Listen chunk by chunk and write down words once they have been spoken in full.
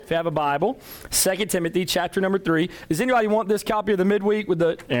you have a Bible, 2 Timothy chapter number 3. Does anybody want this copy of the midweek with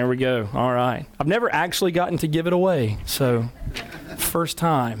the... There we go. All right. I've never actually gotten to give it away, so first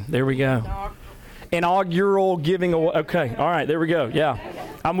time. There we go. Inaugural giving away. Okay. All right. There we go. Yeah.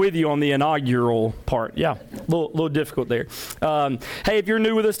 I'm with you on the inaugural part. Yeah. A little difficult there. Hey, if you're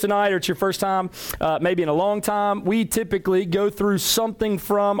new with us tonight or it's your first time, maybe in a long time, we typically go through something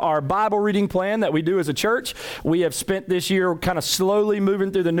from our Bible reading plan that we do as a church. We have spent this year kind of slowly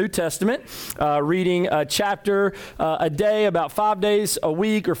moving through the New Testament, reading a chapter a day, about 5 days a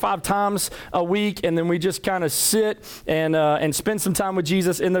week or 5 times a week. And then we just kind of sit and spend some time with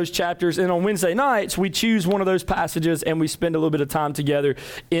Jesus in those chapters. And on Wednesday nights, we choose one of those passages and we spend a little bit of time together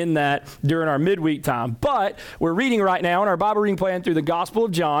in that during our midweek time. But we're reading right now in our Bible reading plan through the Gospel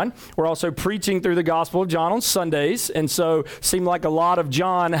of John. We're also preaching through the Gospel of John on Sundays. And so seemed like a lot of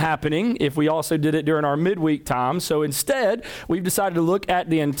John happening if we also did it during our midweek time. So instead, we've decided to look at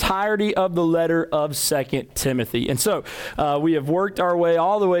the entirety of the letter of 2 Timothy. And so we have worked our way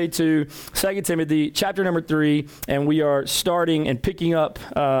all the way to 2 Timothy chapter number 3, and we are starting and picking up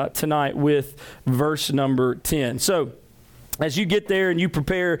tonight with verse number 10. So as you get there and you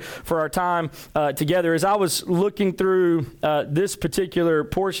prepare for our time together, as I was looking through this particular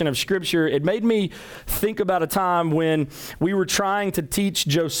portion of Scripture, it made me think about a time when we were trying to teach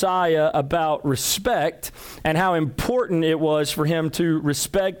Josiah about respect and how important it was for him to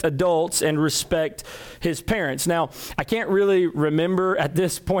respect adults and respect his parents. Now, I can't really remember at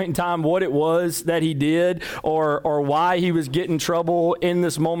this point in time what it was that he did or why he was getting in trouble in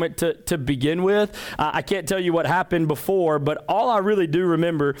this moment to begin with. I can't tell you what happened before, but all I really do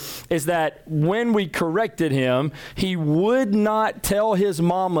remember is that when we corrected him, he would not tell his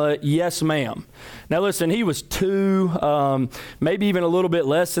mama, yes, ma'am. Now, listen, he was 2, maybe even a little bit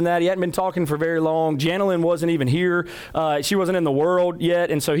less than that. He hadn't been talking for very long. Janelyn wasn't even here. She wasn't in the world yet,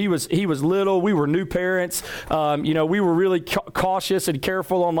 and so he was little. We were new parents. We were really cautious and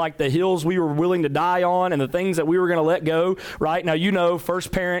careful on like the hills we were willing to die on and the things that we were going to let go, right? Now,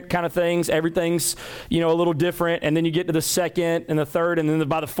 first parent kind of things, everything's, a little different, and then you get to the second and the third, and then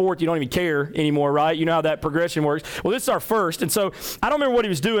by the fourth, you don't even care anymore, right? You know how that progression works. Well, this is our first, and so I don't remember what he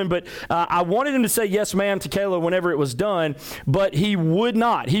was doing, but I wanted him to say yes, ma'am to Kayla whenever it was done, but he would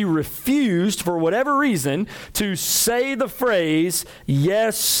not. He refused, for whatever reason, to say the phrase,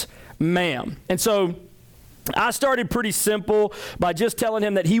 yes, ma'am. And so I started pretty simple by just telling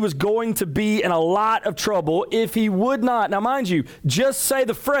him that he was going to be in a lot of trouble if he would not, now mind you, just say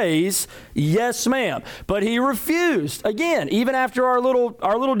the phrase, yes, ma'am. But he refused. Again, even after our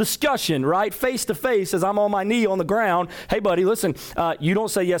little discussion, right, face to face as I'm on my knee on the ground, hey, buddy, listen, you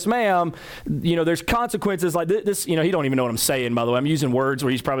don't say yes, ma'am, there's consequences like this. He don't even know what I'm saying, by the way. I'm using words where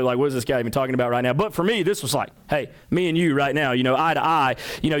he's probably like, what is this guy even talking about right now? But for me, this was like, hey, me and you right now, eye to eye,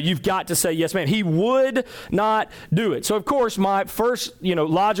 you've got to say yes, ma'am. He would not do it. So of course my first,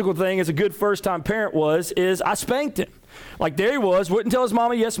 logical thing as a good first-time parent is I spanked him. Like there he was, wouldn't tell his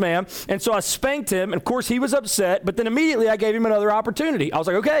mama yes ma'am, and so I spanked him, and of course he was upset, but then immediately I gave him another opportunity. I was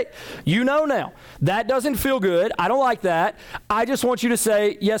like, okay, now, that doesn't feel good, I don't like that, I just want you to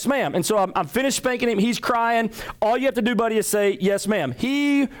say yes ma'am. And so I'm finished spanking him, he's crying, all you have to do, buddy, is say yes ma'am.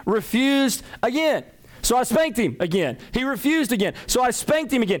 He refused again. So I spanked him again. He refused again. So I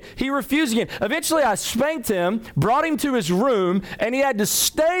spanked him again. He refused again. Eventually I spanked him, brought him to his room, and he had to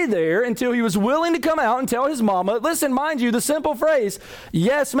stay there until he was willing to come out and tell his mama, listen, mind you, the simple phrase,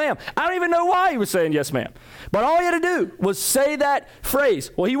 yes, ma'am. I don't even know why he was saying yes, ma'am. But all he had to do was say that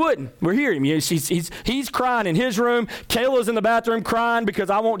phrase. Well, he wouldn't. We're hearing him. He's crying in his room. Kayla's in the bathroom crying because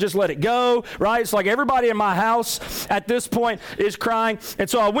I won't just let it go, right? It's like everybody in my house at this point is crying. And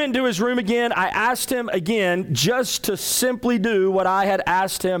so I went into his room again. I asked him again just to simply do what I had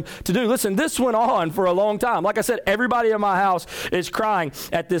asked him to do. Listen, this went on for a long time. Like I said, everybody in my house is crying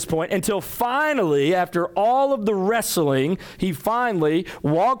at this point until finally, after all of the wrestling, he finally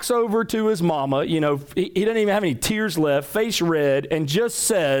walks over to his mama. He doesn't even have any tears left, face red, and just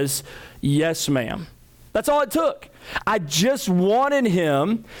says, yes, ma'am. That's all it took. I just wanted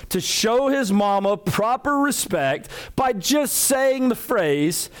him to show his mama proper respect by just saying the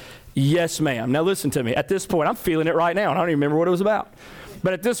phrase, yes, ma'am. Now listen to me. At this point, I'm feeling it right now, and I don't even remember what it was about.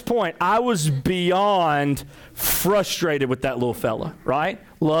 But at this point, I was beyond frustrated with that little fella, right?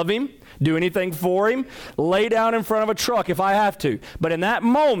 Love him, do anything for him, lay down in front of a truck if I have to. But in that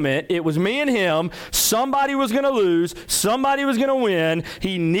moment, it was me and him. Somebody was going to lose. Somebody was going to win.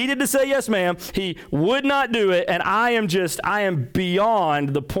 He needed to say yes, ma'am. He would not do it. And I am beyond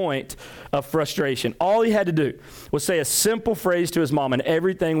the point of frustration. All he had to do was say a simple phrase to his mom, and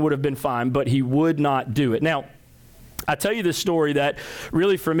everything would have been fine, but he would not do it. Now, I tell you this story that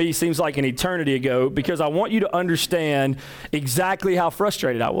really for me seems like an eternity ago because I want you to understand exactly how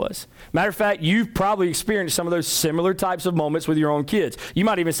frustrated I was. Matter of fact, you've probably experienced some of those similar types of moments with your own kids. You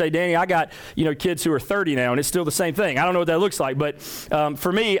might even say, Danny, I got kids who are 30 now, and it's still the same thing. I don't know what that looks like, but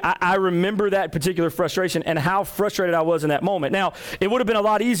for me, I remember that particular frustration and how frustrated I was in that moment. Now, it would have been a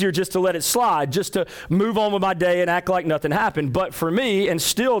lot easier just to let it slide, just to move on with my day and act like nothing happened. But for me, and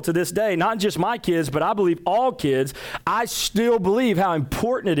still to this day, not just my kids, but I believe all kids, I still believe how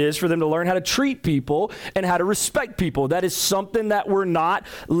important it is for them to learn how to treat people and how to respect people. That is something that we're not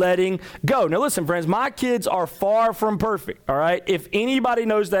letting go. Now listen, friends, my kids are far from perfect, all right? If anybody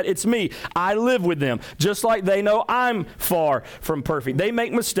knows that, it's me. I live with them, just like they know I'm far from perfect. They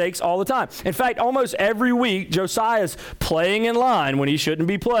make mistakes all the time. In fact, almost every week, Josiah's playing in line when he shouldn't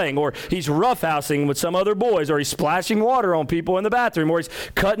be playing, or he's roughhousing with some other boys, or he's splashing water on people in the bathroom, or he's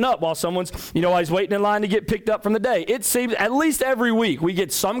cutting up while someone's, while he's waiting in line to get picked up from the day. It seems at least every week we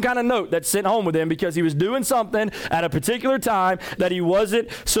get some kind of note that's sent home with him because he was doing something at a particular time that he wasn't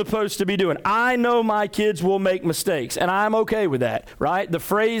supposed to be doing. I know my kids will make mistakes, and I'm okay with that, right? The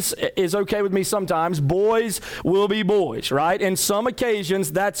phrase is okay with me sometimes. Boys will be boys, right? In some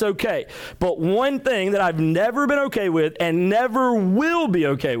occasions, that's okay. But one thing that I've never been okay with and never will be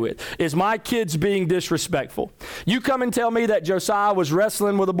okay with is my kids being disrespectful. You come and tell me that Josiah was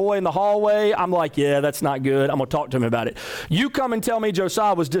wrestling with a boy in the hallway, I'm like, yeah, that's not good. I'm going to talk to him about it. You come and tell me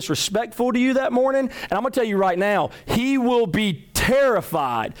Josiah was disrespectful to you that morning, and I'm going to tell you right now, he will be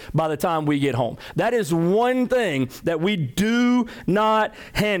terrified by the time we get home. That is one thing that we do not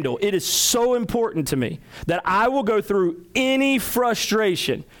handle. It is so important to me that I will go through any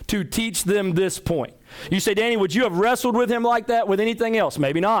frustration to teach them this point. You say, Danny, would you have wrestled with him like that with anything else?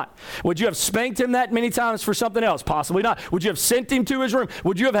 Maybe not. Would you have spanked him that many times for something else? Possibly not. Would you have sent him to his room?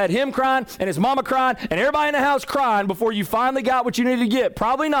 Would you have had him crying and his mama crying and everybody in the house crying before you finally got what you needed to get?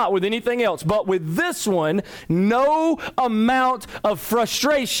 Probably not with anything else. But with this one, no amount of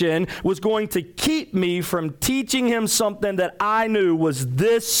frustration was going to keep me from teaching him something that I knew was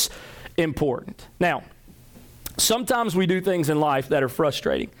this important. Now, sometimes we do things in life that are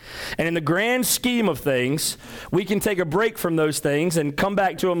frustrating. And in the grand scheme of things, we can take a break from those things and come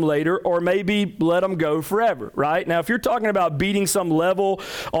back to them later, or maybe let them go forever, right? Now, if you're talking about beating some level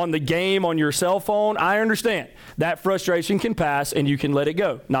on the game on your cell phone, I understand. That frustration can pass and you can let it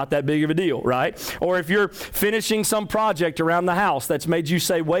go. Not that big of a deal, right? Or if you're finishing some project around the house that's made you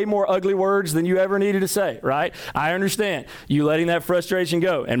say way more ugly words than you ever needed to say, right? I understand you letting that frustration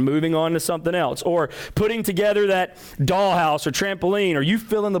go and moving on to something else. Or putting together that dollhouse or trampoline, or you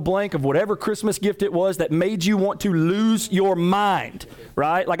fill in the blank of whatever Christmas gift it was that made you want to lose your mind,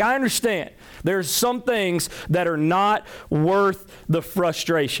 right? Like, I understand there's some things that are not worth the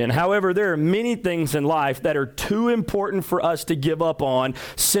frustration. However, there are many things in life that are too important for us to give up on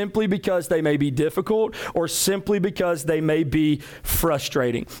simply because they may be difficult or simply because they may be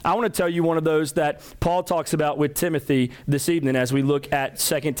frustrating. I want to tell you one of those that Paul talks about with Timothy this evening as we look at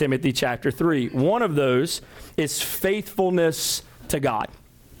 2 Timothy chapter 3. One of those is faithfulness to God.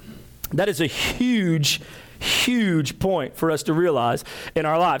 That is a huge point for us to realize in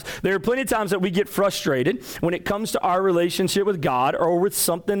our lives. There are plenty of times that we get frustrated when it comes to our relationship with God or with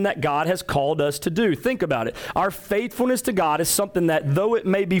something that God has called us to do. Think about it. Our faithfulness to God is something that, though it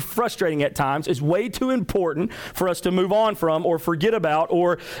may be frustrating at times, is way too important for us to move on from or forget about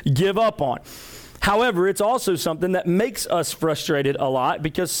or give up on. However, it's also something that makes us frustrated a lot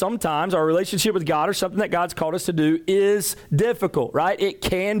because sometimes our relationship with God or something that God's called us to do is difficult, right? It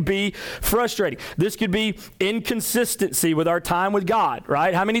can be frustrating. This could be inconsistency with our time with God,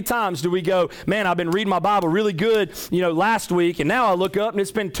 right? How many times do we go, man, I've been reading my Bible really good, last week, and now I look up and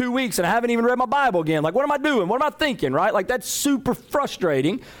it's been 2 weeks and I haven't even read my Bible again. Like, what am I doing? What am I thinking, right? Like, that's super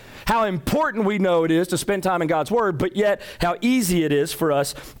frustrating. How important we know it is to spend time in God's Word, but yet how easy it is for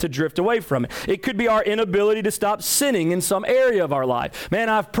us to drift away from it. It could be our inability to stop sinning in some area of our life. Man,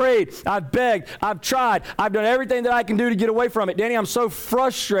 I've prayed, I've begged, I've tried, I've done everything that I can do to get away from it. Danny, I'm so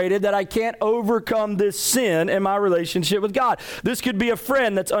frustrated that I can't overcome this sin in my relationship with God. This could be a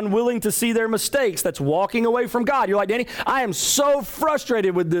friend that's unwilling to see their mistakes, that's walking away from God. You're like, Danny, I am so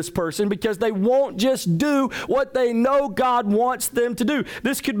frustrated with this person because they won't just do what they know God wants them to do.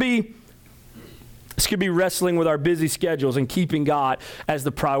 This could be wrestling with our busy schedules and keeping God as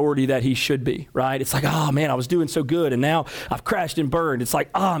the priority that he should be, right? It's like, oh man, I was doing so good and now I've crashed and burned. It's like,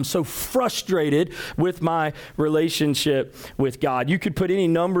 I'm so frustrated with my relationship with God. You could put any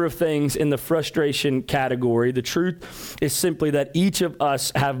number of things in the frustration category. The truth is simply that each of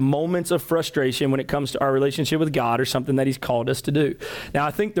us have moments of frustration when it comes to our relationship with God or something that he's called us to do. Now,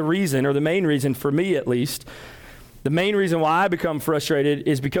 I think the reason, or the main reason for me at least, The main reason why I become frustrated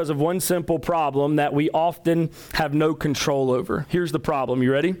is because of one simple problem that we often have no control over. Here's the problem.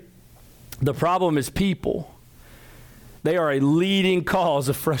 You ready? The problem is people. They are a leading cause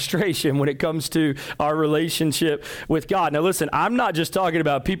of frustration when it comes to our relationship with God. Now listen, I'm not just talking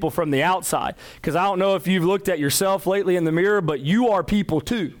about people from the outside, because I don't know if you've looked at yourself lately in the mirror, but you are people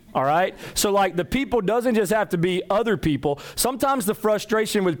too. All right? So like the people doesn't just have to be other people. Sometimes the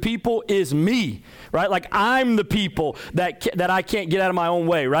frustration with people is me, right? Like I'm the people that I can't get out of my own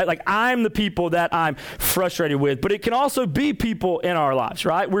way, right? Like I'm the people that I'm frustrated with. But it can also be people in our lives,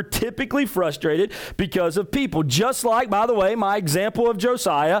 right? We're typically frustrated because of people. Just like, by the way, my example of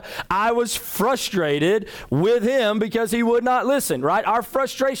Josiah, I was frustrated with him because he would not listen, right? Our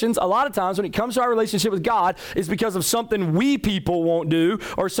frustrations, a lot of times when it comes to our relationship with God, is because of something we people won't do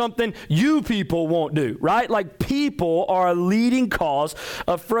or something you people won't do, right? Like people are a leading cause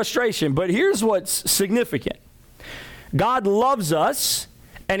of frustration. But here's what's significant. God loves us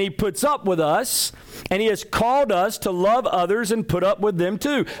and he puts up with us, and he has called us to love others and put up with them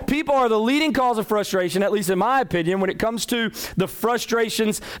too. People are the leading cause of frustration, at least in my opinion, when it comes to the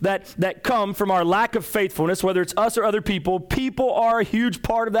frustrations that come from our lack of faithfulness, whether it's us or other people. People are a huge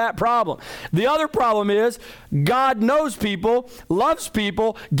part of that problem. The other problem is God knows people, loves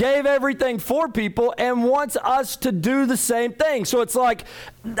people, gave everything for people, and wants us to do the same thing. So it's like,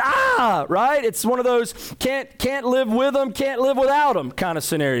 right? It's one of those can't live with them, can't live without them kind of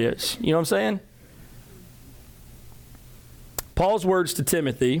scenarios. You know what I'm saying? Paul's words to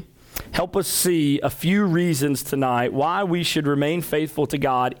Timothy help us see a few reasons tonight why we should remain faithful to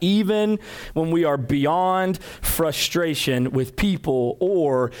God even when we are beyond frustration with people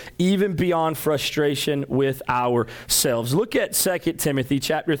or even beyond frustration with ourselves. Look at 2 Timothy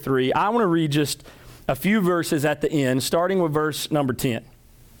chapter 3. I want to read just a few verses at the end, starting with verse number 10.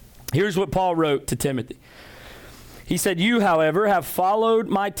 Here's what Paul wrote to Timothy. He said, "You, however, have followed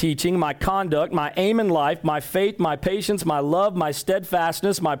my teaching, my conduct, my aim in life, my faith, my patience, my love, my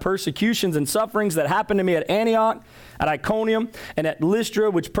steadfastness, my persecutions and sufferings that happened to me at Antioch, at Iconium, and at Lystra,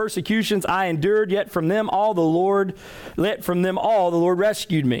 which persecutions I endured, yet from them all the Lord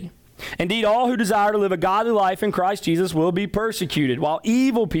rescued me. Indeed, all who desire to live a godly life in Christ Jesus will be persecuted, while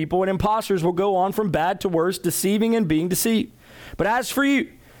evil people and impostors will go on from bad to worse, deceiving and being deceived. But as for you,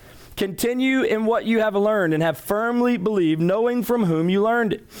 continue in what you have learned and have firmly believed, knowing from whom you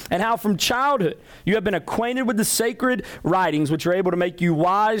learned it, and how from childhood you have been acquainted with the sacred writings, which are able to make you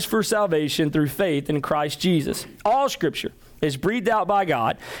wise for salvation through faith in Christ Jesus. All Scripture is breathed out by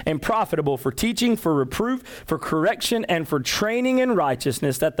God and profitable for teaching, for reproof, for correction, and for training in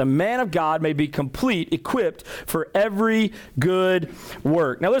righteousness, that the man of God may be complete, equipped for every good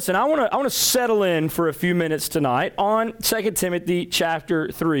work." Now listen, I want to settle in for a few minutes tonight on 2 Timothy chapter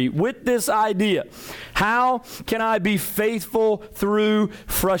 3 with this idea. How can I be faithful through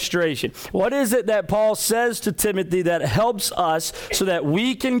frustration? What is it that Paul says to Timothy that helps us so that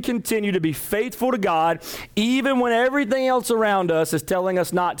we can continue to be faithful to God even when everything else around us is telling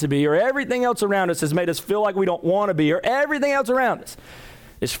us not to be, or everything else around us has made us feel like we don't want to be, or everything else around us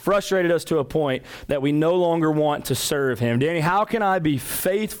has frustrated us to a point that we no longer want to serve him? Danny, how can I be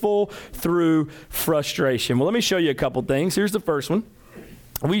faithful through frustration? Well, let me show you a couple things. Here's the first one.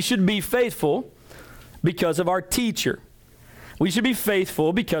 We should be faithful because of our teacher. We should be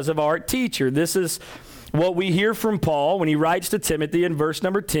faithful because of our teacher. This is what we hear from Paul when he writes to Timothy in verse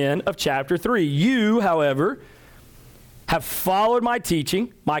number 10 of chapter 3. "You, however, have followed my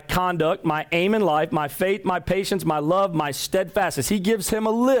teaching, my conduct, my aim in life, my faith, my patience, my love, my steadfastness." He gives him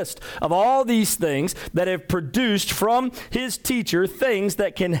a list of all these things that have produced from his teacher things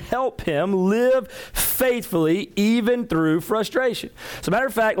that can help him live faithfully even through frustration. As a matter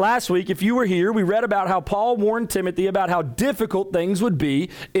of fact, last week, if you were here, we read about how Paul warned Timothy about how difficult things would be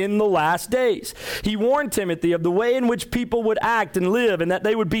in the last days. He warned Timothy of the way in which people would act and live, and that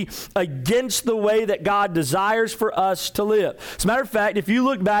they would be against the way that God desires for us to live. As a matter of fact, if you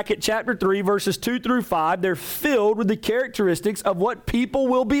look back at chapter 3, verses 2 through 5, they're filled with the characteristics of what people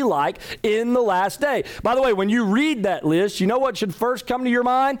will be like in the last day. By the way, when you read that list, you know what should first come to your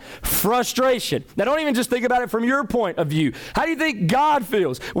mind? Frustration. Now, don't even just think about it from your point of view. How do you think God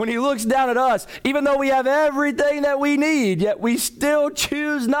feels when he looks down at us, even though we have everything that we need, yet we still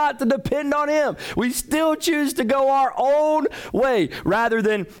choose not to depend on him? We still choose to go our own way rather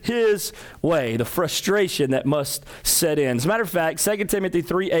than his way. The frustration that must set set in. As a matter of fact, 2 Timothy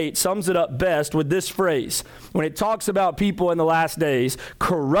 3:8 sums it up best with this phrase when it talks about people in the last days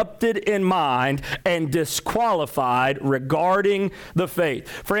corrupted in mind and disqualified regarding the faith.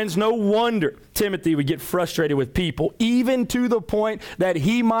 Friends, no wonder Timothy would get frustrated with people, even to the point that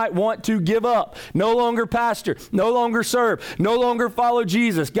he might want to give up, no longer pastor, no longer serve, no longer follow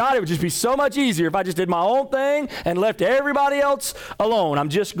Jesus. God, it would just be so much easier if I just did my own thing and left everybody else alone. I'm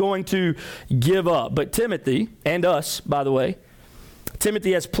just going to give up. But Timothy, and us, by the way,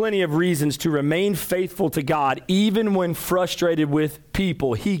 Timothy has plenty of reasons to remain faithful to God, even when frustrated with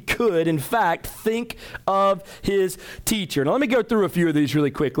people. He could, in fact, think of his teacher. Now, let me go through a few of these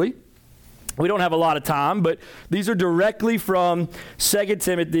really quickly. We don't have a lot of time, but these are directly from 2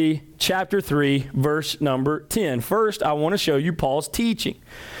 Timothy chapter 3, verse number 10. First, I want to show you Paul's teaching.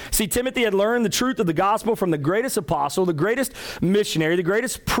 See, Timothy had learned the truth of the gospel from the greatest apostle, the greatest missionary, the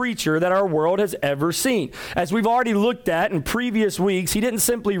greatest preacher that our world has ever seen. As we've already looked at in previous weeks, he didn't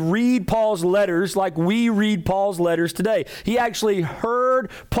simply read Paul's letters like we read Paul's letters today. He actually heard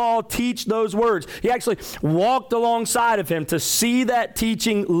Paul teach those words. He actually walked alongside of him to see that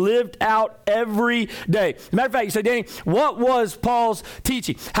teaching lived out every day. As a matter of fact, you say, Danny, what was Paul's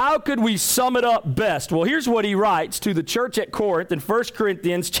teaching? How could we sum it up best? Well, here's what he writes to the church at Corinth in 1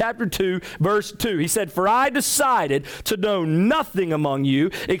 Corinthians chapter 2, verse 2. He said, "For I decided to know nothing among you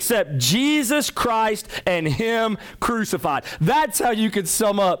except Jesus Christ and him crucified." That's how you could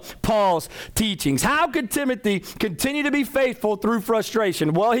sum up Paul's teachings. How could Timothy continue to be faithful through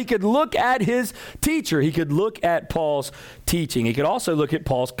frustration? Well, he could look at his teacher. He could look at Paul's teaching. He could also look at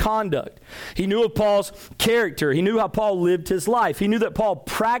Paul's conduct. He knew of Paul's character. He knew how Paul lived his life. He knew that Paul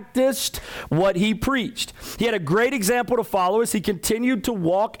practiced what he preached. He had a great example to follow as he continued to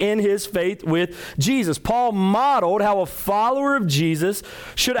walk in his faith with Jesus. Paul modeled how a follower of Jesus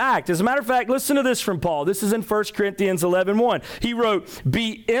should act. As a matter of fact, listen to this from Paul. This is in 1 Corinthians 11:1. He wrote,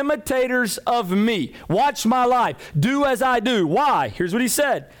 "Be imitators of me. Watch my life. Do as I do." Why? Here's what he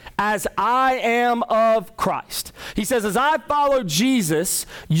said. "As I am of Christ." He says, as I follow Jesus,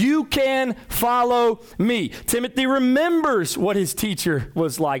 you can follow me. Timothy remembers what his teacher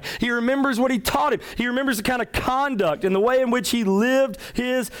was like. He remembers what he taught him. He remembers the kind of conduct and the way in which he lived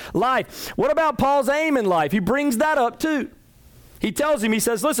his life. What about Paul's aim in life? He brings that up too. He tells him, he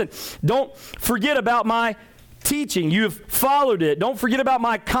says, listen, don't forget about my teaching. You've followed it. Don't forget about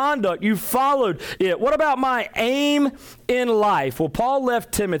my conduct. You followed it. What about my aim in life? Well, Paul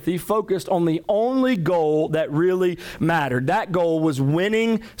left Timothy focused on the only goal that really mattered. That goal was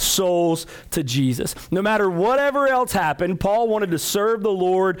winning souls to Jesus. No matter whatever else happened, Paul wanted to serve the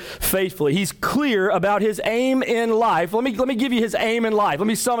Lord faithfully. He's clear about his aim in life. Let me give you his aim in life. Let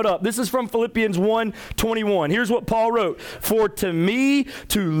me sum it up. This is from Philippians 1:21. Here's what Paul wrote. "For to me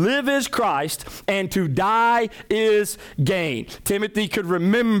to live is Christ, and to die is gain." Timothy could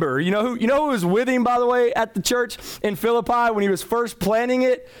remember. You know who was with him, by the way, at the church in Philippi when he was first planning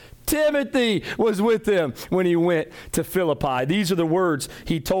it? Timothy was with him when he went to Philippi. These are the words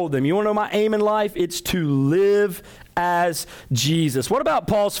he told them. You want to know my aim in life? It's to live as Jesus. What about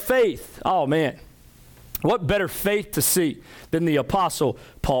Paul's faith? Oh, man. What better faith to see than the Apostle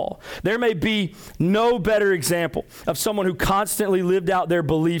Paul? There may be no better example of someone who constantly lived out their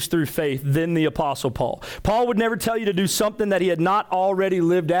beliefs through faith than the Apostle Paul. Paul would never tell you to do something that he had not already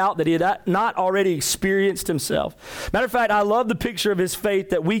lived out, that he had not already experienced himself. Matter of fact, I love the picture of his faith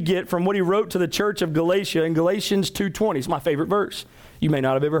that we get from what he wrote to the church of Galatia in Galatians 2:20. It's my favorite verse. You may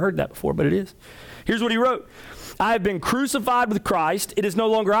not have ever heard that before, but it is. Here's what he wrote. "I have been crucified with Christ. It is no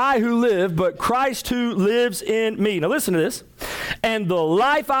longer I who live, but Christ who lives in me." Now listen to this. "And the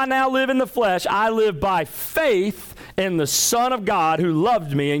life I now live in the flesh, I live by faith in the Son of God who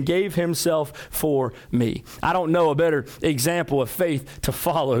loved me and gave himself for me." I don't know a better example of faith to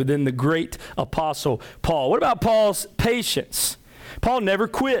follow than the great Apostle Paul. What about Paul's patience? Paul never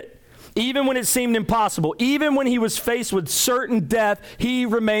quit. Even when it seemed impossible, even when he was faced with certain death, he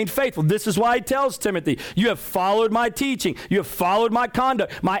remained faithful. This is why he tells Timothy, you have followed my teaching, you have followed my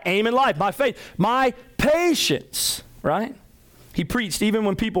conduct, my aim in life, my faith, my patience, right? He preached even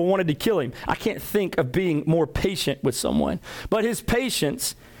when people wanted to kill him. I can't think of being more patient with someone. But his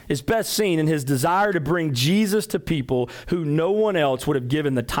patience is best seen in his desire to bring Jesus to people who no one else would have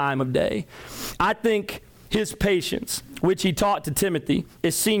given the time of day. I think his patience, which he taught to Timothy,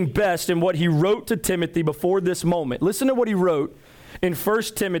 is seen best in what he wrote to Timothy before this moment. Listen to what he wrote in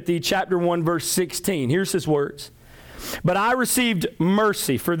 1 Timothy chapter 1, verse 16. Here's his words. But I received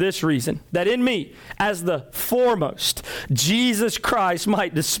mercy for this reason, that in me, as the foremost, Jesus Christ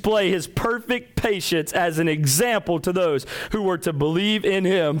might display his perfect patience as an example to those who were to believe in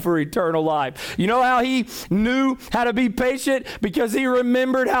him for eternal life. You know how he knew how to be patient? Because he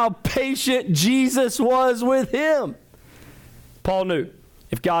remembered how patient Jesus was with him. Paul knew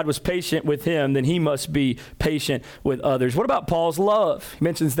if God was patient with him, then he must be patient with others. What about Paul's love? He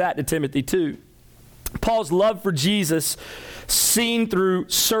mentions that to Timothy too. Paul's love for Jesus, seen through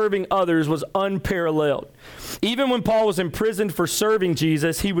serving others, was unparalleled. Even when Paul was imprisoned for serving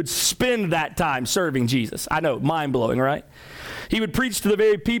Jesus, he would spend that time serving Jesus. I know, mind-blowing, right? He would preach to the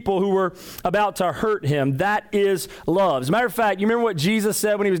very people who were about to hurt him. That is love. As a matter of fact, you remember what Jesus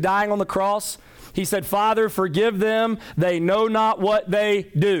said when he was dying on the cross? He said, Father, forgive them. They know not what they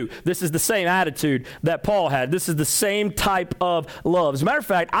do. This is the same attitude that Paul had. This is the same type of love. As a matter of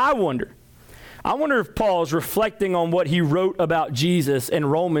fact, I wonder if Paul's reflecting on what he wrote about Jesus in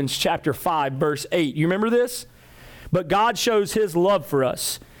Romans chapter 5, verse 8. You remember this? But God shows his love for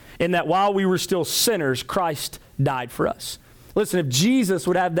us in that while we were still sinners, Christ died for us. Listen, if Jesus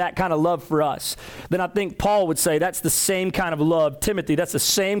would have that kind of love for us, then I think Paul would say that's the same kind of love. Timothy, that's the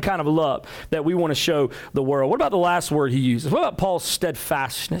same kind of love that we want to show the world. What about the last word he uses? What about Paul's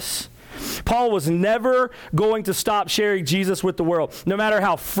steadfastness? Paul was never going to stop sharing Jesus with the world. No matter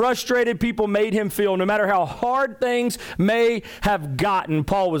how frustrated people made him feel, no matter how hard things may have gotten,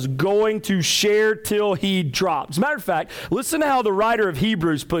 Paul was going to share till he dropped. As a matter of fact, listen to how the writer of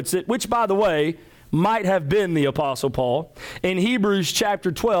Hebrews puts it, which, by the way, might have been the Apostle Paul, in Hebrews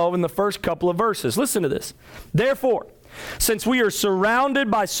chapter 12 in the first couple of verses. Listen to this. Therefore, since we are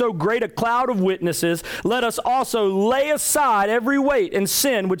surrounded by so great a cloud of witnesses, let us also lay aside every weight and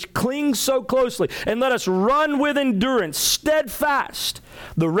sin which clings so closely, and let us run with endurance, steadfast,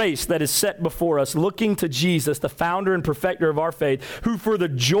 the race that is set before us, looking to Jesus, the founder and perfecter of our faith, who for the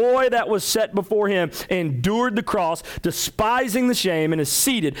joy that was set before him endured the cross, despising the shame, and is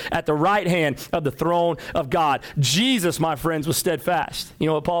seated at the right hand of the throne of God. Jesus, my friends, was steadfast. You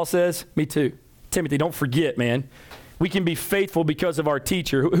know what Paul says? Me too. Timothy, don't forget, man. We can be faithful because of our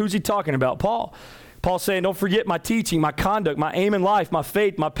teacher. Who's he talking about? Paul. Paul's saying, don't forget my teaching, my conduct, my aim in life, my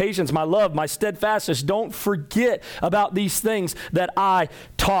faith, my patience, my love, my steadfastness. Don't forget about these things that I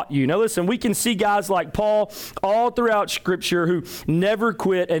taught you. Now listen, we can see guys like Paul all throughout Scripture who never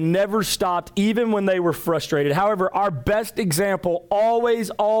quit and never stopped even when they were frustrated. However, our best example always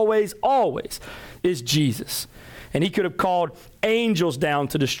is Jesus. And he could have called angels down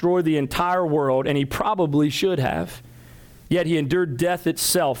to destroy the entire world, and he probably should have. Yet he endured death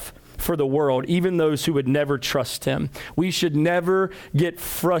itself for the world, even those who would never trust him. We should never get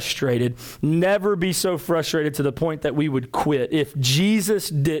frustrated, never be so frustrated to the point that we would quit. If Jesus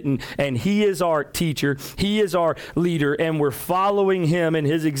didn't, and he is our teacher, he is our leader, and we're following him and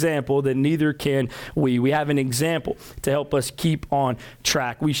his example, then neither can we. We have an example to help us keep on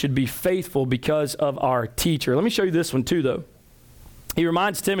track. We should be faithful because of our teacher. Let me show you this one too, though. He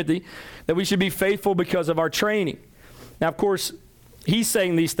reminds Timothy that we should be faithful because of our training. Now, of course, he's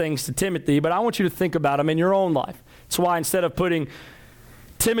saying these things to Timothy, but I want you to think about them in your own life. That's why instead of putting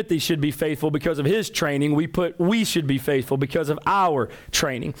Timothy should be faithful because of his training, we should be faithful because of our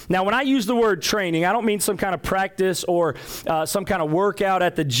training. Now, when I use the word training, I don't mean some kind of practice or some kind of workout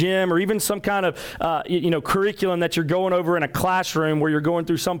at the gym or even some kind of curriculum that you're going over in a classroom where you're going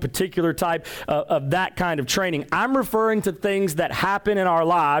through some particular type of that kind of training. I'm referring to things that happen in our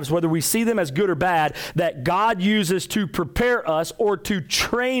lives, whether we see them as good or bad, that God uses to prepare us or to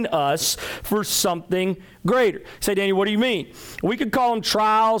train us for something greater. Say, Danny, what do you mean? We could call them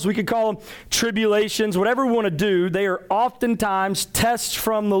trials, we could call them tribulations, whatever we want to do. They are oftentimes tests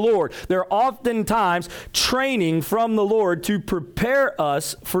from the Lord. They're oftentimes training from the Lord to prepare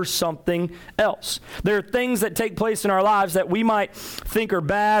us for something else. There are things that take place in our lives that we might think are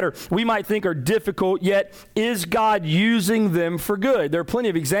bad or we might think are difficult, yet is God using them for good? There are plenty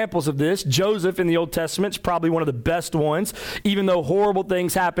of examples of this. Joseph in the Old Testament is probably one of the best ones. Even though horrible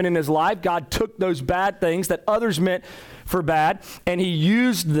things happen in his life, God took those bad things that others meant for bad, and he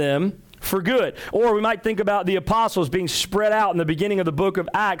used them for good. Or we might think about the apostles being spread out in the beginning of the book of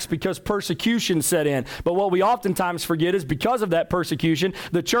Acts because persecution set in. But what we oftentimes forget is because of that persecution,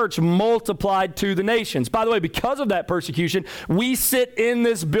 the church multiplied to the nations. By the way, because of that persecution, we sit in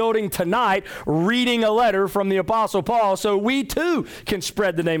this building tonight reading a letter from the Apostle Paul, so we too can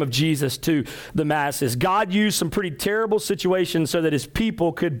spread the name of Jesus to the masses. God used some pretty terrible situations so that his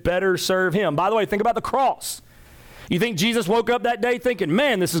people could better serve him. By the way, think about the cross. You think Jesus woke up that day thinking,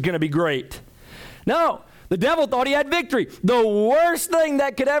 man, this is going to be great? No, the devil thought he had victory. The worst thing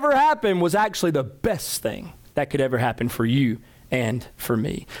that could ever happen was actually the best thing that could ever happen for you and for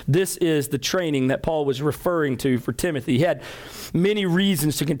me. This is the training that Paul was referring to for Timothy. He had many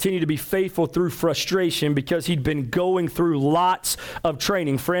reasons to continue to be faithful through frustration because he'd been going through lots of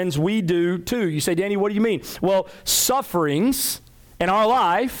training. Friends, we do too. You say, Danny, what do you mean? Well, sufferings in our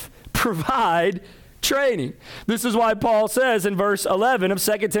life provide training. This is why Paul says in verse 11 of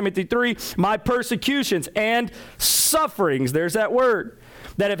 2 Timothy 3, my persecutions and sufferings, there's that word,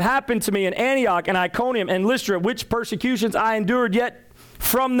 that have happened to me in Antioch and Iconium and Lystra, which persecutions I endured, yet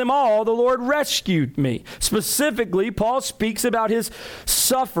from them all the Lord rescued me. Specifically, Paul speaks about his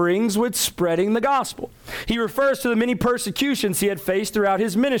sufferings with spreading the gospel. He refers to the many persecutions he had faced throughout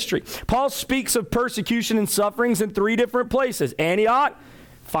his ministry. Paul speaks of persecution and sufferings in 3 different places. Antioch,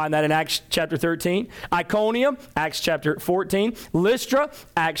 find that in Acts chapter 13. Iconium, Acts chapter 14. Lystra,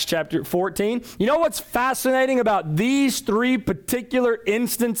 Acts chapter 14. You know what's fascinating about these 3 particular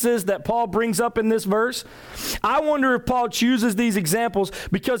instances that Paul brings up in this verse? I wonder if Paul chooses these examples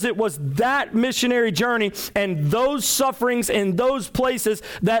because it was that missionary journey and those sufferings in those places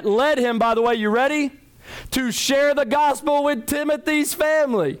that led him, by the way, you ready? To share the gospel with Timothy's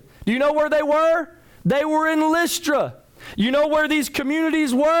family. Do you know where they were? They were in Lystra. You know where these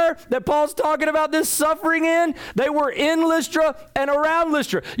communities were that Paul's talking about this suffering in? They were in Lystra and around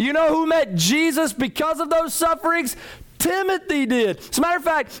Lystra. You know who met Jesus because of those sufferings? Timothy did. As a matter of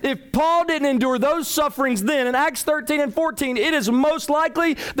fact, if Paul didn't endure those sufferings then in Acts 13 and 14, it is most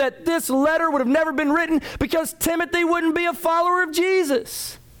likely that this letter would have never been written because Timothy wouldn't be a follower of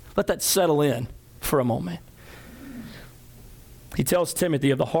Jesus. Let that settle in for a moment. He tells Timothy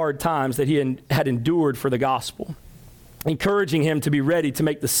of the hard times that he had endured for the gospel, encouraging him to be ready to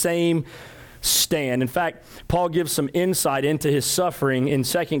make the same stand. In fact, Paul gives some insight into his suffering in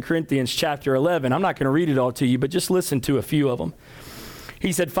 2 Corinthians chapter 11. I'm not going to read it all to you, but just listen to a few of them.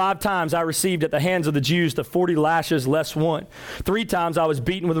 He said, 5 times I received at the hands of the Jews the 40 lashes less one. 3 times I was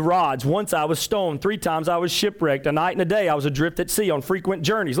beaten with rods. Once I was stoned. 3 times I was shipwrecked. A night and a day I was adrift at sea on frequent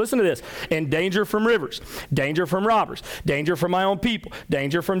journeys. Listen to this. In danger from rivers, danger from robbers, danger from my own people,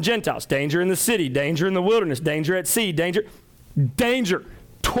 danger from Gentiles, danger in the city, danger in the wilderness, danger at sea, danger,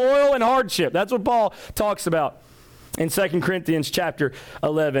 toil and hardship. That's what Paul talks about in 2 Corinthians chapter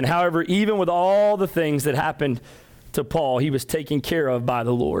 11. However, even with all the things that happened to Paul, he was taken care of by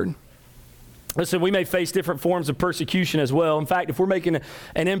the Lord. Listen, we may face different forms of persecution as well. In fact, if we're making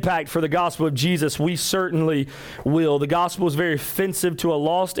an impact for the gospel of Jesus, we certainly will. The gospel is very offensive to a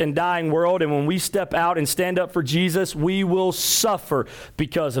lost and dying world, and when we step out and stand up for Jesus, we will suffer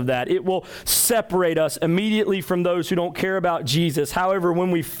because of that. It will separate us immediately from those who don't care about Jesus. However, when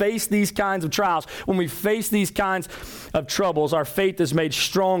we face these kinds of trials, when we face these kinds of troubles, our faith is made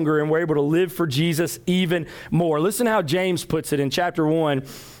stronger and we're able to live for Jesus even more. Listen how James puts it in chapter 1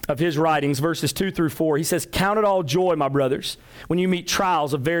 of his writings, verses 2 through 4. He says, count it all joy, my brothers, when you meet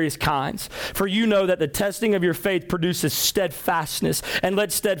trials of various kinds. For you know that the testing of your faith produces steadfastness. And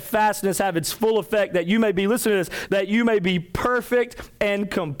let steadfastness have its full effect, that you may be, listen to this, that you may be perfect and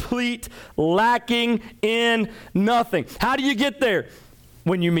complete, lacking in nothing. How do you get there?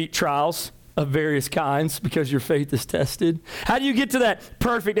 When you meet trials of various kinds, because your faith is tested. How do you get to that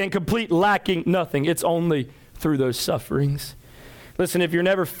perfect and complete, lacking nothing? It's only through those sufferings. Listen, if you're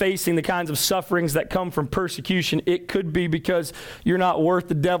never facing the kinds of sufferings that come from persecution, it could be because you're not worth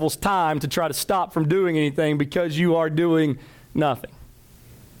the devil's time to try to stop from doing anything because you are doing nothing.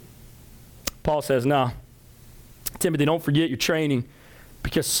 Paul says, no, Timothy, don't forget your training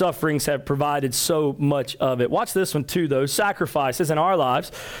because sufferings have provided so much of it. Watch this one too, though. Sacrifices in our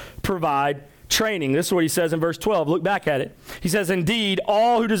lives provide training. This is what he says in verse 12. Look back at it. He says, indeed,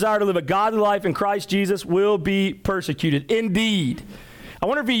 all who desire to live a godly life in Christ Jesus will be persecuted. Indeed. I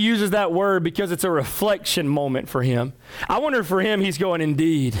wonder if he uses that word because it's a reflection moment for him. I wonder if for him he's going,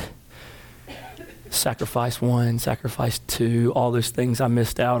 indeed. Sacrifice 1, sacrifice 2, all those things I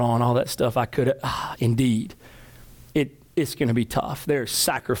missed out on, all that stuff I could have. Indeed. It's going to be tough. There are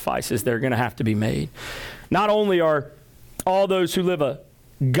sacrifices that are going to have to be made. Not only are all those who live a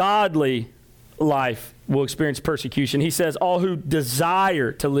godly life will experience persecution. He says all who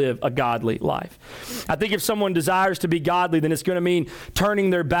desire to live a godly life. I think if someone desires to be godly, then it's going to mean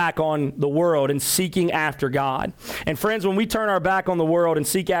turning their back on the world and seeking after God. And friends, when we turn our back on the world and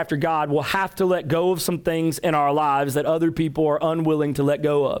seek after God, we'll have to let go of some things in our lives that other people are unwilling to let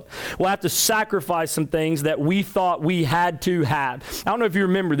go of. We'll have to sacrifice some things that we thought we had to have. I don't know if you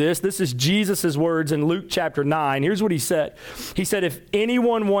remember this. This is Jesus' words in Luke chapter 9. Here's what he said. He said, if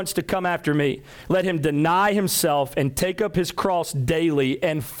anyone wants to come after me, let him deny deny himself and take up his cross daily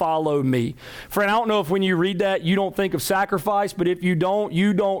and follow me. Friend, I don't know if when you read that, you don't think of sacrifice, but if you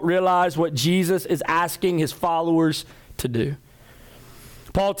don't realize what Jesus is asking his followers to do.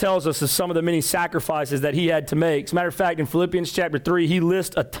 Paul tells us of some of the many sacrifices that he had to make. As a matter of fact, in Philippians chapter 3, he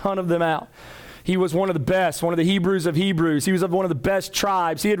lists a ton of them out. He was one of the best, one of the Hebrews of Hebrews. He was of one of the best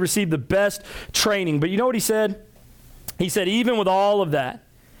tribes. He had received the best training. But you know what he said? He said, even with all of that,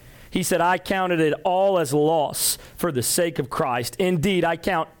 he said, I counted it all as loss for the sake of Christ. Indeed, I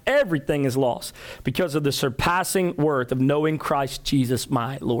count everything as loss because of the surpassing worth of knowing Christ Jesus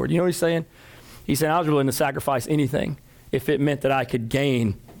my Lord. You know what he's saying? He said, I was willing to sacrifice anything if it meant that I could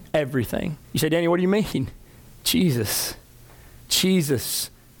gain everything. You say, Danny, what do you mean? Jesus. Jesus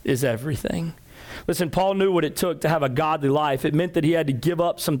is everything. Listen, Paul knew what it took to have a godly life. It meant that he had to give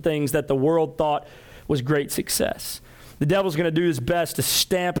up some things that the world thought was great success. The devil's going to do his best to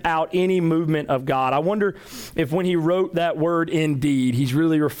stamp out any movement of God. I wonder if when he wrote that word indeed, he's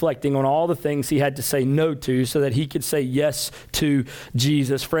really reflecting on all the things he had to say no to so that he could say yes to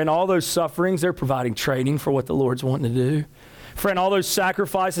Jesus. Friend, all those sufferings, they're providing training for what the Lord's wanting to do. Friend, all those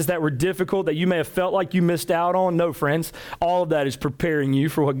sacrifices that were difficult that you may have felt like you missed out on, no, friends, all of that is preparing you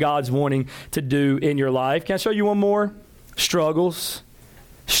for what God's wanting to do in your life. Can I show you one more? Struggles.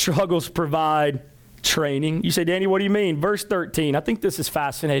 Struggles provide training. You say, Danny, what do you mean? Verse 13, I think this is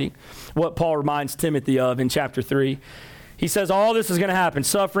fascinating, what Paul reminds Timothy of in chapter 3. He says all this is going to happen,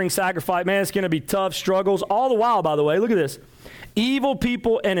 suffering, sacrifice, man, it's going to be tough, struggles. All the while, by the way, look at this. Evil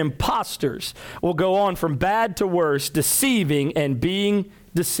people and imposters will go on from bad to worse, deceiving and being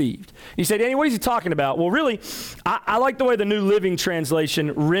deceived. You say, Danny, what is he talking about? Well, really, I like the way the New Living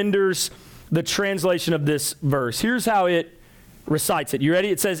Translation renders the translation of this verse. Here's how it recites it. You ready?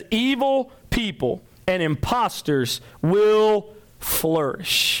 It says, evil people and imposters will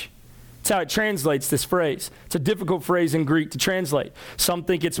flourish. That's how it translates this phrase. It's a difficult phrase in Greek to translate. Some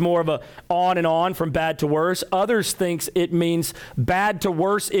think it's more of a on and on from bad to worse. Others think it means bad to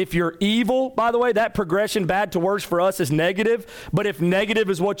worse if you're evil. By the way, that progression, bad to worse for us, is negative. But if negative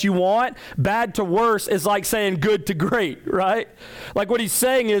is what you want, bad to worse is like saying good to great, right? Like what he's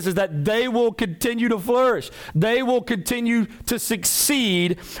saying is that they will continue to flourish. They will continue to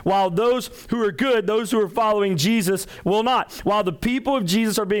succeed while those who are good, those who are following Jesus, will not. While the people of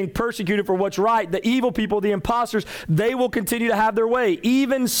Jesus are being persecuted for what's right, the evil people, the imposters, they will continue to have their way,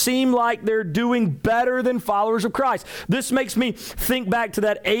 even seem like they're doing better than followers of Christ. This makes me think back to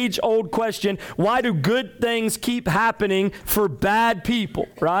that age-old question, why do good things keep happening for bad people,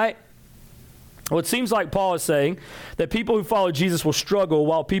 right? Well, it seems like Paul is saying that people who follow Jesus will struggle,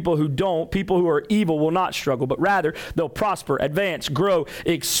 while people who don't, people who are evil, will not struggle, but rather they'll prosper, advance, grow,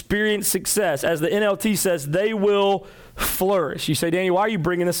 experience success. As the NLT says, they will flourish. You say, Danny, why are you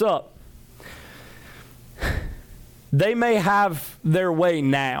bringing this up? They may have their way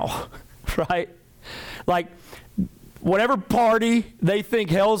now, right? Like, whatever party they think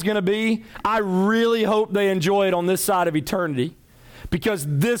hell's going to be, I really hope they enjoy it on this side of eternity, because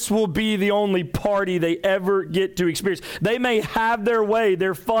this will be the only party they ever get to experience. They may have their way,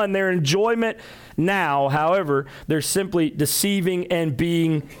 their fun, their enjoyment now. However, they're simply deceiving and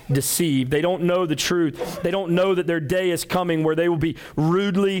being deceived. They don't know the truth. They don't know that their day is coming where they will be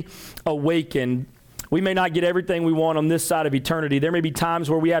rudely awakened. We may not get everything we want on this side of eternity. There may be times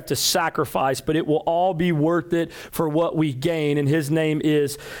where we have to sacrifice, but it will all be worth it for what we gain, and his name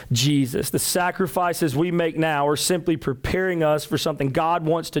is Jesus. The sacrifices we make now are simply preparing us for something God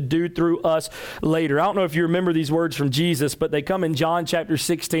wants to do through us later. I don't know if you remember these words from Jesus, but they come in John chapter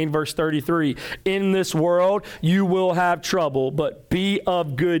 16, verse 33. In this world you will have trouble, but be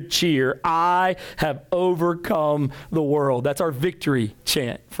of good cheer. I have overcome the world. That's our victory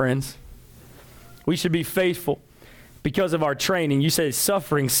chant, friends. We should be faithful because of our training. You say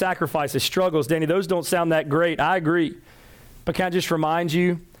suffering, sacrifices, struggles. Danny, those don't sound that great. I agree. But can I just remind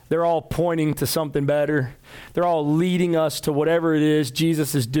you, they're all pointing to something better. They're all leading us to whatever it is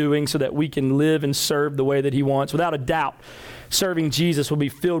Jesus is doing so that we can live and serve the way that he wants. Without a doubt, serving Jesus will be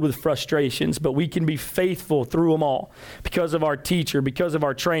filled with frustrations, but we can be faithful through them all because of our teacher, because of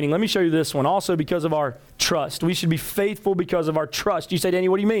our training. Let me show you this one. Also because of our trust. We should be faithful because of our trust. You say, Danny,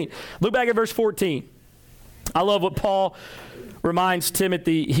 what do you mean? Look back at verse 14. I love what Paul reminds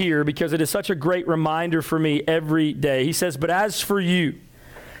Timothy here because it is such a great reminder for me every day. He says, but as for you,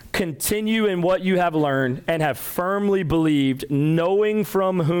 continue in what you have learned and have firmly believed, knowing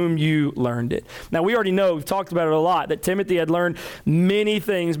from whom you learned it. Now, we already know, we've talked about it a lot, that Timothy had learned many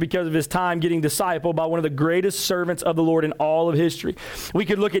things because of his time getting discipled by one of the greatest servants of the Lord in all of history. We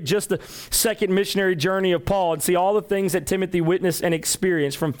could look at just the second missionary journey of Paul and see all the things that Timothy witnessed and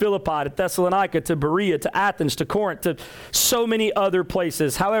experienced, from Philippi to Thessalonica to Berea to Athens to Corinth to so many other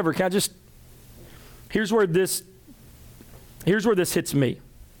places. However, here's where this hits me.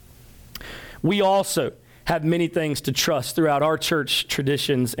 We also have many things to trust throughout our church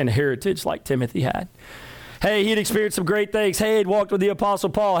traditions and heritage like Timothy had. Hey, he'd experienced some great things. Hey, he'd walked with the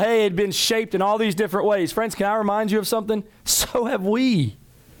Apostle Paul. Hey, he'd been shaped in all these different ways. Friends, can I remind you of something? So have we.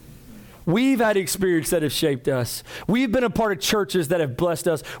 We've had experience that have shaped us. We've been a part of churches that have blessed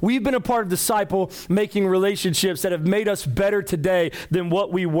us. We've been a part of disciple-making relationships that have made us better today than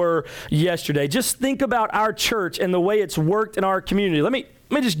what we were yesterday. Just think about our church and the way it's worked in our community. Let me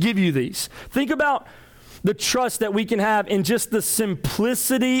just give you these. Think about the trust that we can have in just the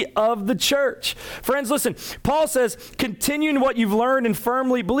simplicity of the church. Friends, listen, Paul says, continue in what you've learned and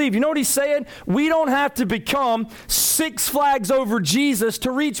firmly believe. You know what he's saying? We don't have to become Six Flags Over Jesus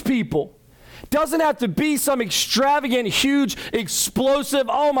to reach people. Doesn't have to be some extravagant, huge, explosive,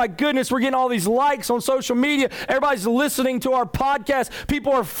 oh my goodness, we're getting all these likes on social media. Everybody's listening to our podcast.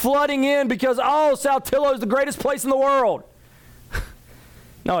 People are flooding in because, Saltillo is the greatest place in the world.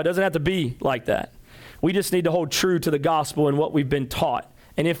 No, it doesn't have to be like that. We just need to hold true to the gospel and what we've been taught.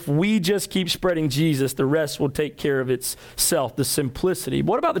 And if we just keep spreading Jesus, the rest will take care of itself, the simplicity.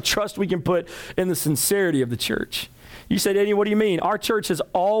 What about the trust we can put in the sincerity of the church? You say, Danny, what do you mean? Our church has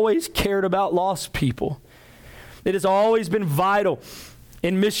always cared about lost people. It has always been vital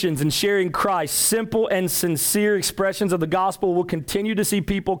in missions and sharing Christ. Simple and sincere expressions of the gospel will continue to see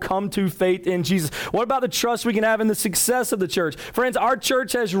people come to faith in Jesus. What about the trust we can have in the success of the church? Friends, our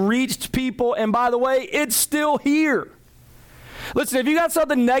church has reached people, and by the way, it's still here. Listen, if you got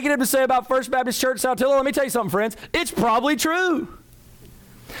something negative to say about First Baptist Church Saltillo, let me tell you something, friends. It's probably true.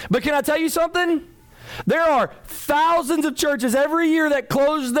 But can I tell you something? There are thousands of churches every year that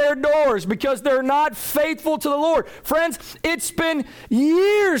close their doors because they're not faithful to the Lord. Friends, it's been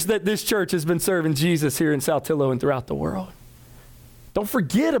years that this church has been serving Jesus here in Saltillo and throughout the world. Don't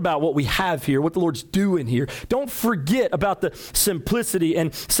forget about what we have here, what the Lord's doing here. Don't forget about the simplicity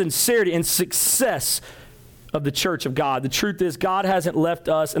and sincerity and success of the church of God. The truth is, God hasn't left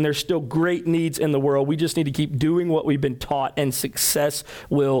us, and there's still great needs in the world. We just need to keep doing what we've been taught, and success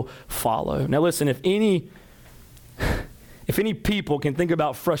will follow. Now listen, if any people can think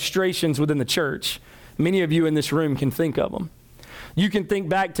about frustrations within the church, many of you in this room can think of them. You can think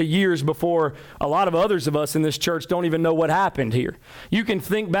back to years before a lot of others of us in this church don't even know what happened here. You can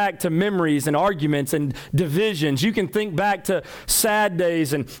think back to memories and arguments and divisions. You can think back to sad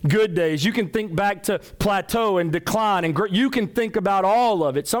days and good days. You can think back to plateau and decline. And you can think about all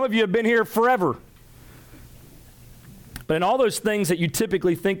of it. Some of you have been here forever. But in all those things that you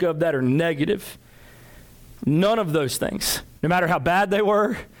typically think of that are negative, none of those things, no matter how bad they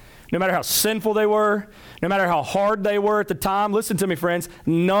were, no matter how sinful they were, no matter how hard they were at the time, listen to me, friends,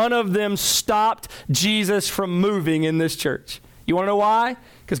 none of them stopped Jesus from moving in this church. You want to know why?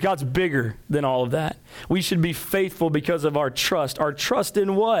 Because God's bigger than all of that. We should be faithful because of our trust. Our trust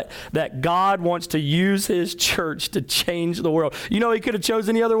in what? That God wants to use his church to change the world. You know, he could have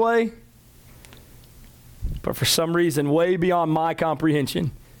chosen any other way. But for some reason, way beyond my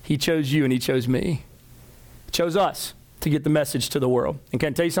comprehension, he chose you and he chose me. He chose us to get the message to the world. And can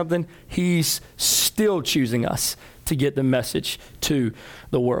I tell you something? He's still choosing us to get the message to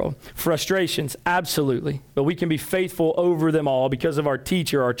the world. Frustrations, absolutely. But we can be faithful over them all because of our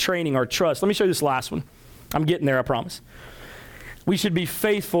teacher, our training, our trust. Let me show you this last one. I'm getting there, I promise. We should be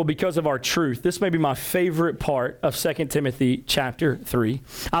faithful because of our truth. This may be my favorite part of 2 Timothy chapter 3.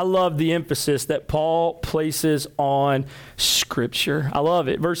 I love the emphasis that Paul places on Scripture. I love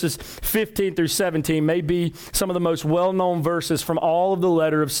it. Verses 15 through 17 may be some of the most well-known verses from all of the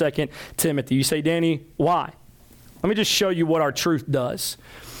letter of 2 Timothy. You say, Danny, why? Let me just show you what our truth does.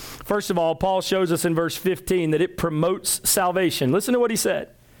 First of all, Paul shows us in verse 15 that it promotes salvation. Listen to what he said.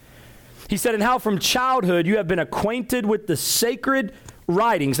 He said, and how from childhood you have been acquainted with the sacred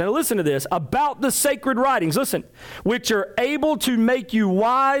writings. Now listen to this, about the sacred writings, listen, which are able to make you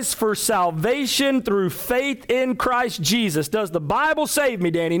wise for salvation through faith in Christ Jesus. Does the Bible save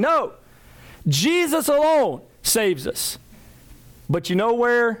me, Danny? No. Jesus alone saves us. But you know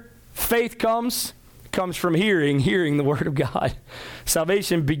where faith comes? It comes from hearing the Word of God.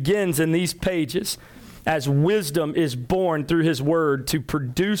 Salvation begins in these pages. as wisdom is born through his word to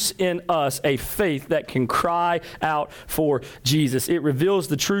produce in us a faith that can cry out for Jesus. It reveals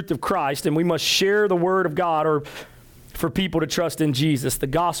the truth of Christ, and we must share the word of God or for people to trust in Jesus. The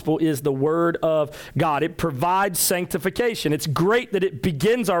gospel is the word of God. It provides sanctification. It's great that it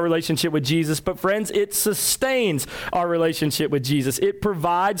begins our relationship with Jesus, but friends, it sustains our relationship with Jesus. It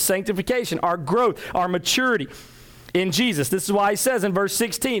provides sanctification, our growth, our maturity in Jesus. This is why he says in verse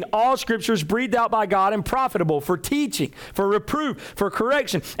 16, all scripture is breathed out by God and profitable for teaching, for reproof, for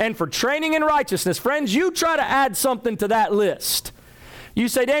correction, and for training in righteousness. Friends, you try to add something to that list. You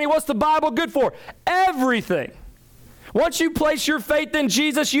say, Danny, what's the Bible good for? Everything. Once you place your faith in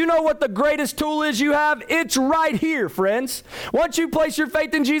Jesus, you know what the greatest tool is you have? It's right here, friends. Once you place your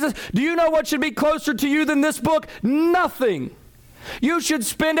faith in Jesus, do you know what should be closer to you than this book? Nothing. You should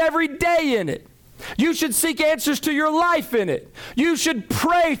spend every day in it. You should seek answers to your life in it. You should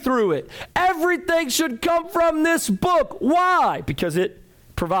pray through it. Everything should come from this book. Why? Because it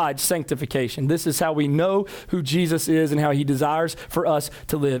provides sanctification. This is how we know who Jesus is and how he desires for us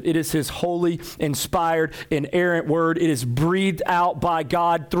to live. It is his holy, inspired, inerrant word. It is breathed out by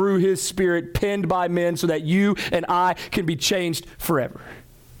God through his Spirit, penned by men so that you and I can be changed forever.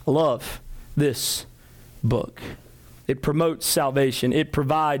 I love this book. It promotes salvation. It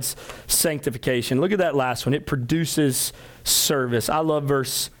provides sanctification. Look at that last one. It produces service. I love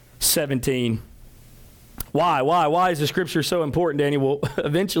verse 17. Why is the scripture so important, Danny? Well,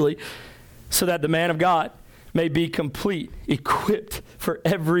 eventually, so that the man of God may be complete, equipped for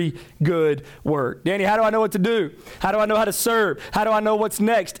every good work. Danny, how do I know what to do? How do I know how to serve? How do I know what's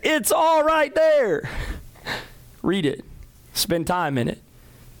next? It's all right there. Read it. Spend time in it.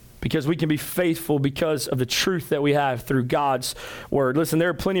 Because we can be faithful because of the truth that we have through God's word. Listen, there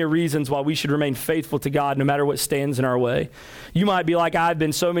are plenty of reasons why we should remain faithful to God no matter what stands in our way. You might be like I've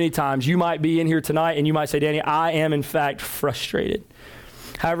been so many times. You might be in here tonight and you might say, Danny, I am in fact frustrated.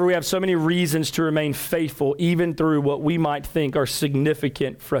 However, we have so many reasons to remain faithful even through what we might think are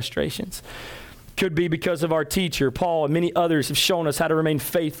significant frustrations. Could be because of our teacher, Paul, and many others have shown us how to remain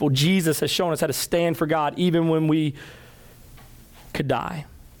faithful. Jesus has shown us how to stand for God even when we could die.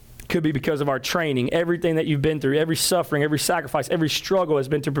 Could be because of our training. Everything that you've been through, every suffering, every sacrifice, every struggle has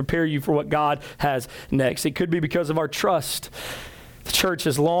been to prepare you for what God has next. It could be because of our trust. The church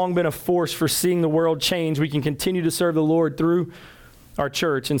has long been a force for seeing the world change. We can continue to serve the Lord through our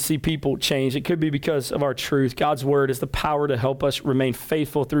church and see people change. It could be because of our truth. God's word is the power to help us remain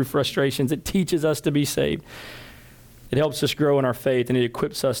faithful through frustrations. It teaches us to be saved. It helps us grow in our faith, and it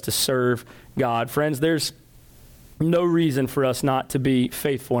equips us to serve God. Friends, there's no reason for us not to be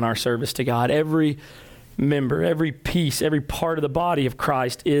faithful in our service to God. Every member, every piece, every part of the body of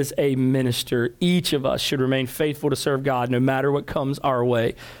Christ is a minister. Each of us should remain faithful to serve God no matter what comes our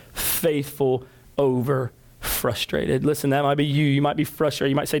way. Faithful over frustrated. Listen, that might be you. You might be frustrated.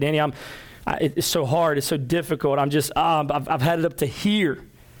 You might say, Danny, it's so hard. It's so difficult. I've had it up to here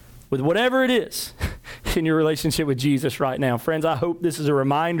with whatever it is in your relationship with Jesus right now. Friends, I hope this is a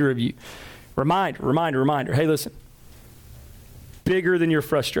reminder of you. Reminder. Hey, listen. Bigger than your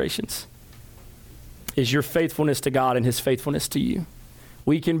frustrations is your faithfulness to God and his faithfulness to you.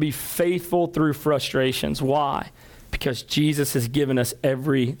 We can be faithful through frustrations. Why? Because Jesus has given us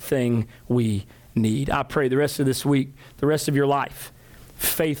everything we need. I pray the rest of this week, the rest of your life,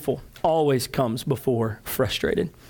 faithful always comes before frustrated.